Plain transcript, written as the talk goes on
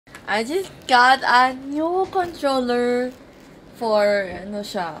I just got a new controller for,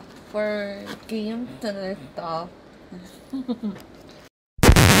 for games and stuff.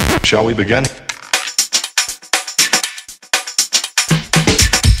 Shall we begin?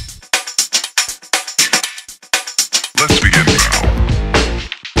 Let's begin now.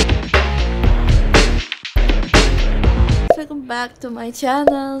 Welcome back to my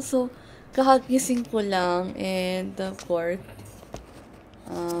channel. So, kakagising ko lang and of course,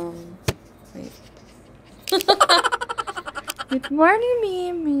 wait. Good morning,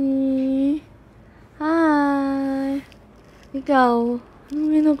 Mimi. Hi. Ikaw,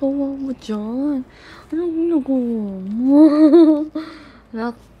 anong ginagawa mo dyan? Anong ginagawa mo?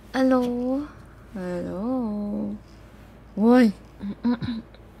 Hello? Hello? Uy.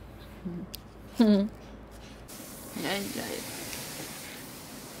 Yan, guys.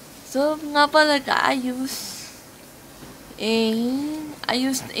 So, nga pala I used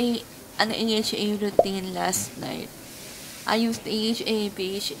an AHA routine last night. I used AHA,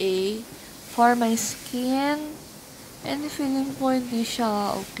 BHA for my skin. And feeling ko hindi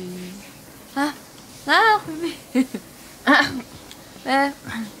siya okay. Ha?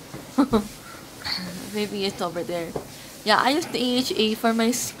 Maybe it's over there. Yeah, I used the AHA for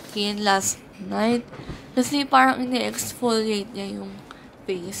my skin last night. Kasi parang ini-exfoliate niya yung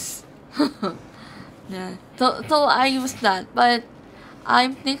face. Yeah. So I used that. But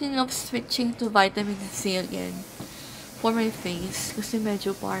I'm thinking of switching to vitamin C again for my face. Kasi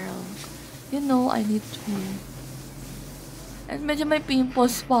medyo parang, I need to. And medyo may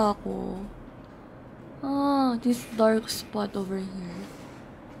pimples pa ako. This dark spot over here.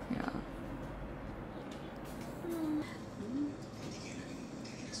 Yeah.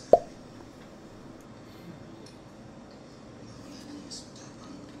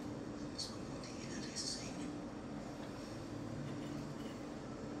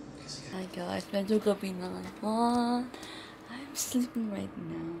 Hi guys, medyo gabi na ngayon. I'm sleeping right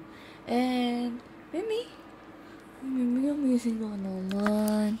now. And, Mimi, amazing ko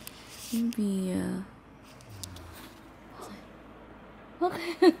naman. Hindi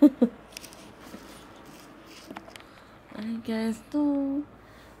Okay. Ay guys,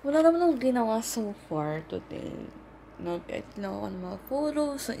 wala naman akong ginawa so far today. Nag-edit lang ako ng mga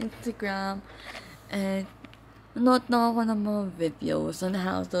photos sa Instagram. And, nanood na ako ng mga videos on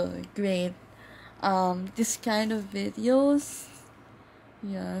how to create this kind of videos.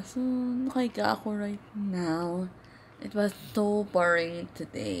 Yeah, so nakahiga ako right now. It was so boring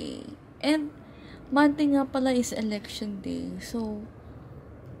today. And Monday nga pala is election day. So,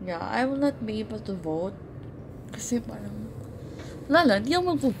 yeah, I will not be able to vote. Kasi parang, hindi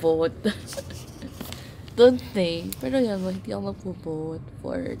ako mag-vote. Don't think. Pero yan, hindi ako mag-vote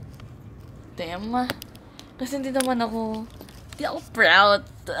for them. Kasi hindi ako proud.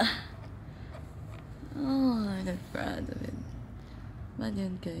 I'm not proud of it. But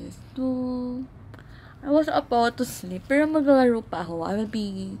yun guys, I was about to sleep, pero maglalaro pa ako. I will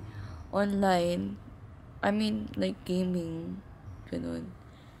be online. I mean, like gaming. Ganun.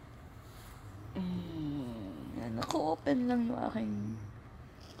 Naka-open lang yung aking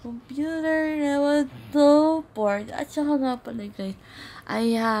computer. I was so bored. At saka nga pala guys,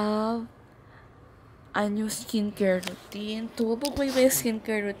 I have a new skincare routine. Tubog ko yung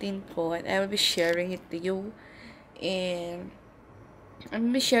skincare routine ko and I will be sharing it to you. And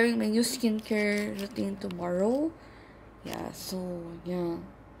I'm gonna be sharing my new skincare routine tomorrow. Yeah, so, yeah.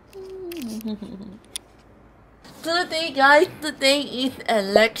 So today, guys, today is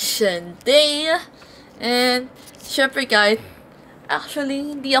election day. And, syempre guys,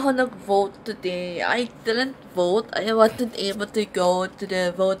 actually, hindi ako nag-vote today. I didn't vote. I wasn't able to go to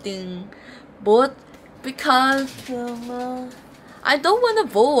the voting booth because I don't want to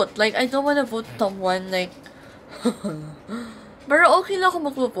vote. Like, I don't want to vote someone, like, pero okay lang ako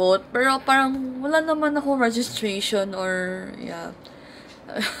mag-vote. Pero parang wala naman ako registration or, yeah.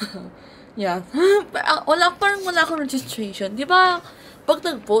 Yeah. Parang wala akong registration. Di ba, pag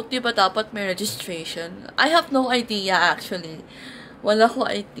nag-vote, di ba dapat may registration? I have no idea, actually. Wala ko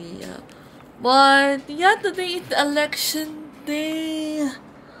idea. But, yeah, today is election day.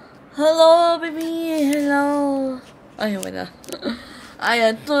 Hello, baby. Hello. Ay, wala.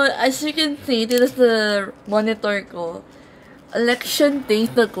 Ayan. So, as you can see, this is the monitor ko. Election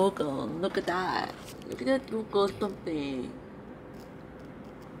days na Google. Look at that. Look at that Google something.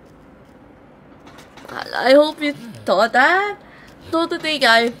 I hope you saw that. So today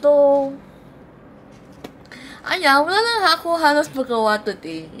guys, wala lang ako halos magawa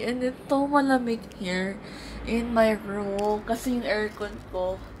today. And it's so malamig here in my room. Kasi yung aircon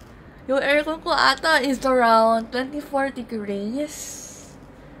ko ata is around 24 degrees.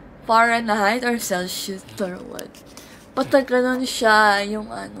 Fahrenheit or Celsius or what. Pag ganun siya,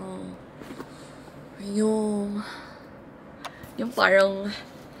 yung parang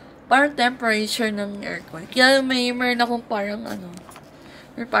temperature ng aircon. Kaya meron akong parang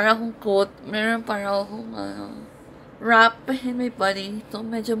meron parang akong coat, meron parang akong wrap in my body. So,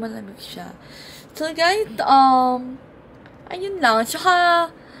 medyo malamig siya. So, guys, ayun lang.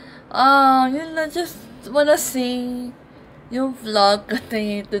 Tsaka, yun lang, just wanna say yung vlog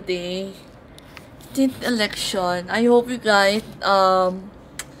kasi today, since election. I hope you guys,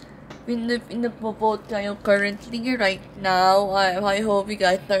 nagpo-vote kayo currently right now. I hope you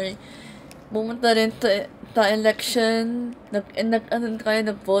guys are pumunta rin sa election.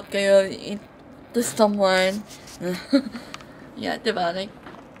 Nag-vote kayo to someone. Yeah, diba? Like,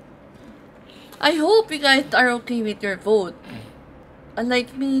 I hope you guys are okay with your vote.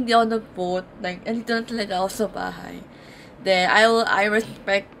 Unlike me, hindi ako nag-vote. Like, andito na talaga ako sa bahay. Then, I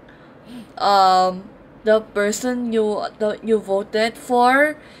respect the person you voted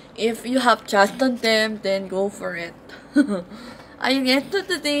for. If you have trust on them, then go for it. I guess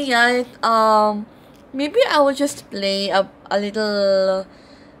today, guys, maybe I will just play a little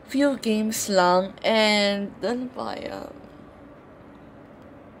few games lang, and ano pa kaya?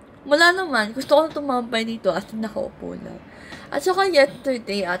 Wala naman. Gusto ko tumambay dito at nakaupo lang. At saka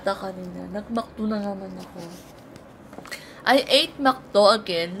yesterday ata kanina, nag-McDo na naman ako. I ate McDo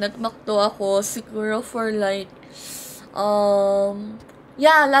again. Nag-McDo ako siguro for like,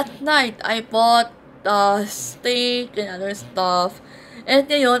 yeah, last night I bought steak and other stuff. And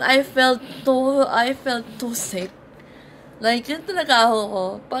ngayon, I felt too sick. Like, yun talaga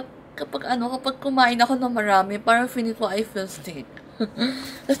ako. Kapag kumain ako ng marami, parang feeling ko I feel sick.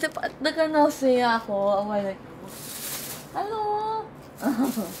 Kasi nag-nausea ako. Like, hello?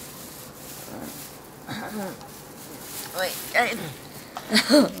 Wait,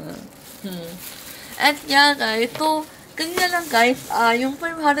 and yeah, guys, so, kanina lang guys, yung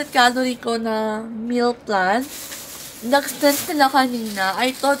 500 calorie ko na meal plan, nag-send sila kanina.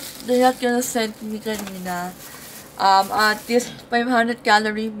 I thought they are gonna send me kanina, this 500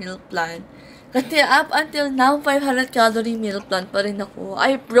 calorie meal plan. Kasi up until now, 500 calorie meal plan pa rin ako.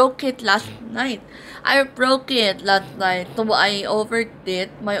 I broke it last night. So I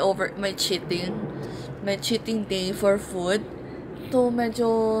overdid my cheating day for food. So medyo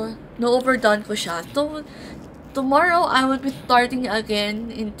na-overdone ko siya. So tomorrow I will be starting again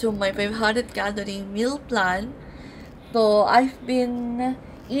into my 500 calorie meal plan. So I've been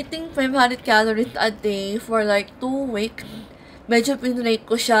eating 500 calories a day for like 2 weeks. Medyo pinrake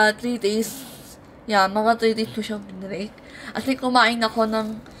ko siya 3 days. Yeah, mga 3 days ko siyang pinrake. Kasi kumain ako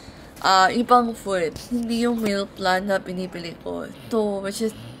ng ibang food. Hindi yung meal plan na pinipili ko. So, which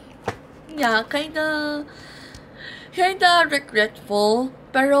is, yeah, kinda regretful.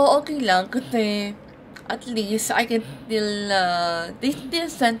 Pero okay lang kasi at least I can still, they still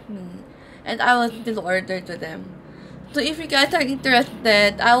send me. And I will still order to them. So if you guys are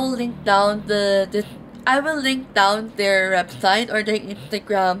interested, I will link down their website or their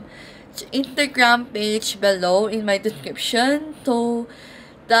Instagram page below in my description. So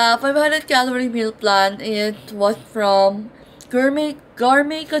the 500 calorie meal plan was from Gourmet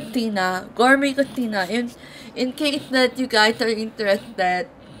Cantina. In case that you guys are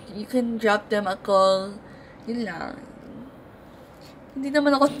interested, you can drop them a call. Yun lang. Hindi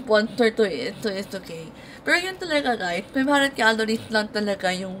naman ako sponsor to it, so it's okay. Pero yun talaga guys, 500 calories lang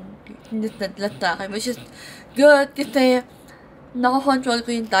talaga yung nilatlat sa akin, which is good kasi nakakontrol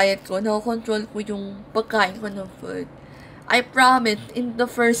ko yung diet ko, nakakontrol ko yung pagkain ko ng food. I promise, in the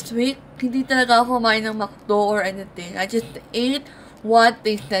first week, hindi talaga ako kumain ng McDo or anything. I just ate what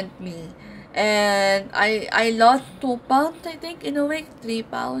they sent me. And I lost 2 pounds, I think, in a week, 3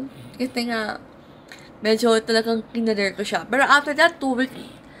 pounds. Kasi nga, medyo talagang kinader ko siya. Pero after that,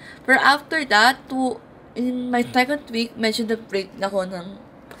 in my second week, medyo nag-break na ako ng,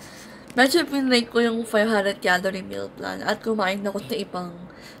 medyo pinrake ko yung 500 calorie meal plan at kumain ako sa ibang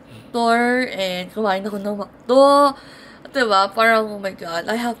store and kumain ako ng McDo. Diba? Parang, oh my God,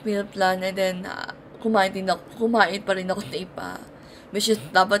 I have meal plan and then kumain pa rin ako sa iba. Which is,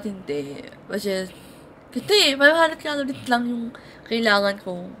 dapat hindi. Which is, kasi 500 calories lang yung kailangan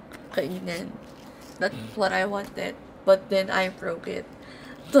kong kainin. That's what I wanted. But then, I broke it.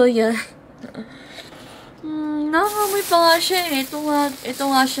 So, yeah. Nakamoy pa nga siya eh. Ito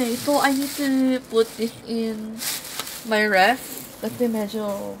nga siya eh. So, I need to put this in my ref. Kasi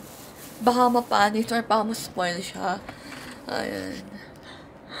medyo, baka mapanis or baka ma-spoil siya. Ayan.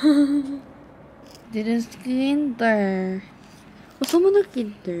 Didn't Kinder. Gusto mo ng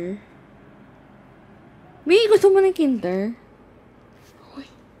Kinder? May gusto mo ng Kinder? Uy.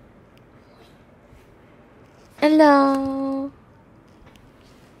 Hello!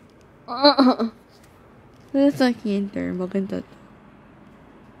 This is a kinder. Maganda to.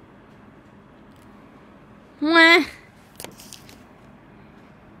 Mwah!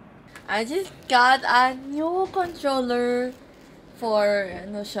 I just got a new controller for,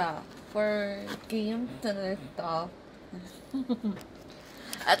 for games and stuff.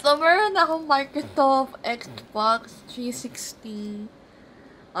 At meron akong Microsoft Xbox 360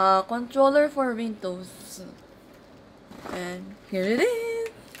 controller for Windows. And here it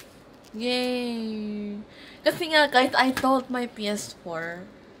is! Yay! Kasi nga guys, I sold my PS4.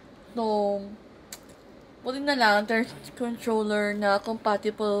 So, buti na lang, there's controller na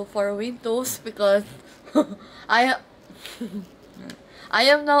compatible for Windows because I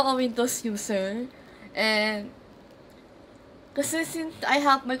am now a Windows user. And kasi since I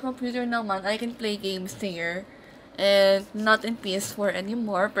have my computer naman, I can play games there. And not in PS4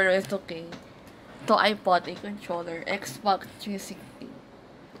 anymore, pero it's okay. So I bought a controller, Xbox 360.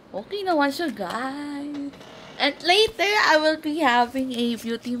 Okay naman siya, guys. And later, I will be having a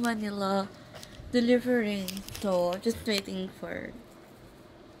Beauty Manila delivering. So, just waiting for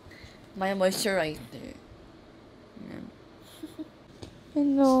my moisturizer. Yeah.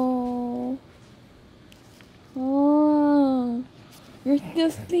 Hello. Oh, you're still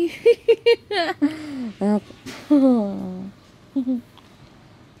sleeping.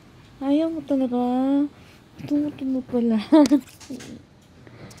 Ayaw mo talaga. Tumutulog pala.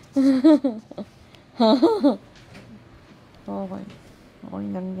 Okay. Okay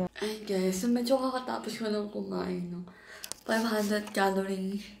lang yan. Ay guys, so medyo kakatapos ko lang kumain ng 500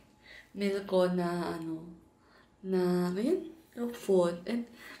 calorie meal ko na food. And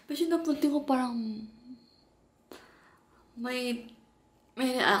medyo napunti ko parang may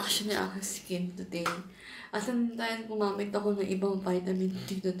reaction na aking skin today. At dahil gumamit ako ng ibang vitamin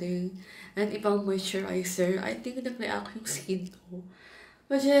D today and ibang moisturizer, I think nag-react yung skin ko.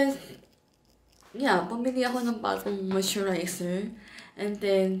 Which is, yeah, pumili ako ng bagong moisturizer. And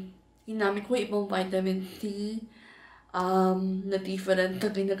then, ginamit ko ibang vitamin D na different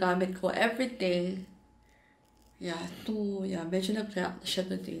na ginagamit ko everyday. Yeah, medyo nag-react siya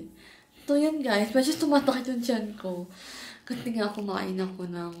today. So, yan guys, medyo tumatakit yung tiyan ko. Kasi nga kumain ako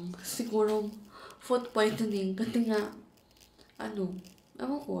ng siguro food poisoning. Kasi nga,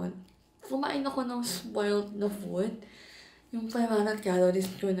 kumain ako ng spoiled na food. Yung 500 calories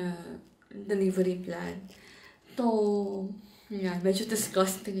ko na delivery plan. So, yeah, medyo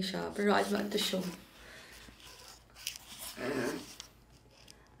disgusting siya. Pero I want to show.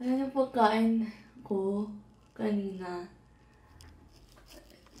 Ayan yung pagkain ko kanina.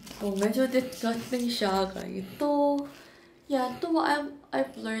 So, medyo disgusting siya, guys. So, yeah,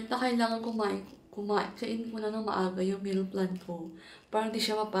 I've learned na kailangan kainin ko na ng maaga yung meal plan ko. Para hindi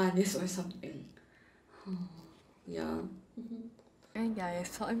siya mapanis or something. Yeah. And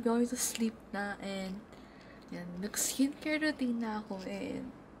guys, so I'm going to sleep na and yan, nag-skincare routine na ako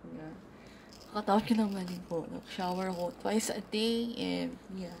and yeah. Kakatawag ko ng maligo. Nag-shower ako twice a day and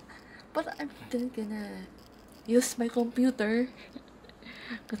yeah. But I'm still gonna use my computer.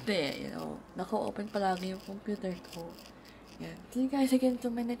 Kasi, naka-open palagi yung computer ko. Yeah. See you guys again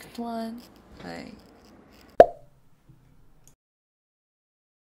to my next one. Bye.